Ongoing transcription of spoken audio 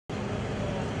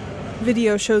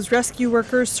Video shows rescue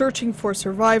workers searching for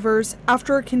survivors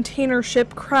after a container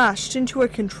ship crashed into a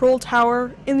control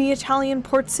tower in the Italian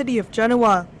port city of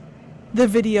Genoa. The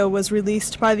video was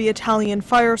released by the Italian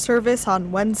fire service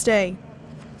on Wednesday.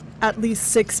 At least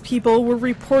 6 people were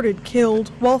reported killed,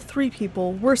 while 3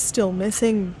 people were still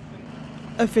missing.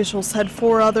 Officials said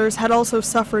 4 others had also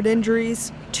suffered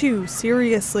injuries, 2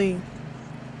 seriously.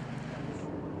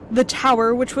 The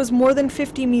tower, which was more than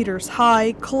 50 meters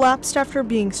high, collapsed after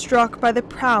being struck by the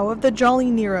prow of the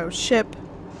Jolly Nero ship.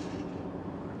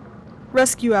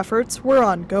 Rescue efforts were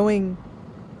ongoing.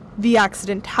 The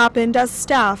accident happened as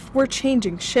staff were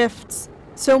changing shifts,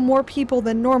 so more people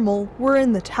than normal were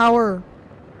in the tower.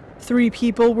 3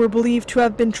 people were believed to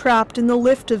have been trapped in the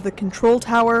lift of the control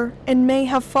tower and may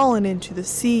have fallen into the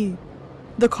sea.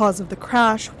 The cause of the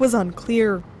crash was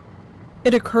unclear.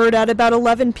 It occurred at about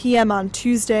 11 p.m. on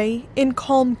Tuesday in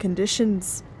calm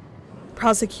conditions.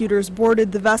 Prosecutors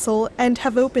boarded the vessel and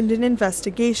have opened an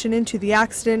investigation into the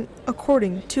accident,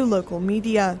 according to local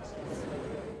media.